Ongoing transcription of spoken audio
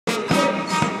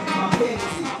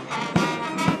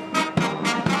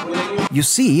You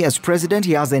see, as president,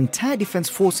 he has the entire defense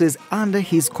forces under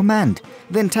his command.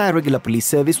 The entire regular police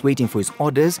service waiting for his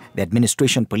orders, the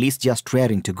administration police just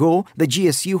raring to go, the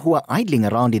GSU who are idling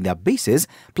around in their bases,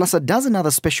 plus a dozen other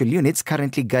special units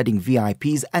currently guarding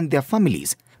VIPs and their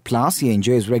families. Plus, he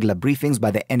enjoys regular briefings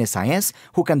by the NSIS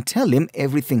who can tell him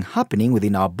everything happening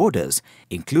within our borders,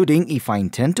 including if I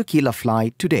intend to kill a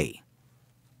fly today.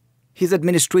 His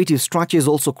administrative structure is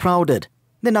also crowded.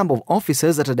 The number of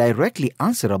officers that are directly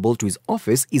answerable to his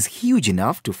office is huge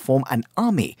enough to form an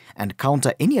army and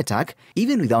counter any attack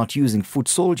even without using foot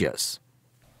soldiers.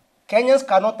 Kenyans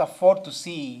cannot afford to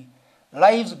see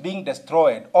lives being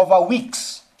destroyed over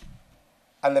weeks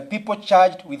and the people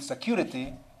charged with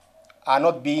security are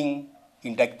not being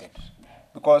indicted,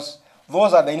 because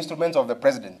those are the instruments of the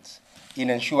president in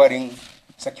ensuring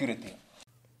security.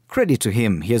 Credit to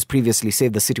him, he has previously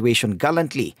saved the situation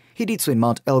gallantly. He did so in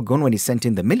Mount Elgon when he sent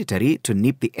in the military to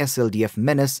nip the SLDF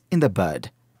menace in the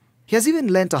bud. He has even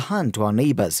lent a hand to our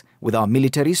neighbours, with our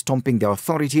military stomping their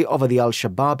authority over the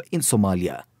Al-Shabaab in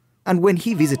Somalia. And when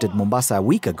he visited Mombasa a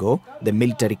week ago, the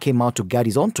military came out to guard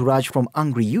his entourage from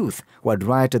angry youth who had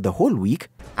rioted the whole week,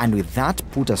 and with that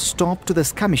put a stop to the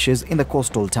skirmishes in the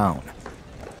coastal town.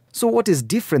 So what is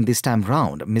different this time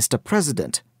round, Mr.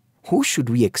 President? Who should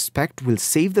we expect will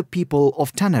save the people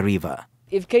of Tana River?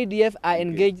 If KDF are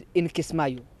engaged in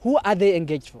Kismayu, who are they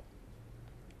engaged for?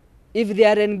 If they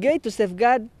are engaged to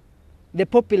safeguard the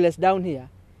populace down here,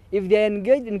 if they are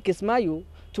engaged in Kismayu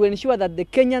to ensure that the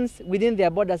Kenyans within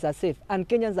their borders are safe and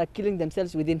Kenyans are killing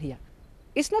themselves within here,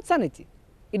 it's not sanity.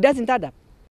 It doesn't add up.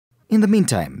 In the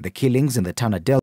meantime, the killings in the Tana Delta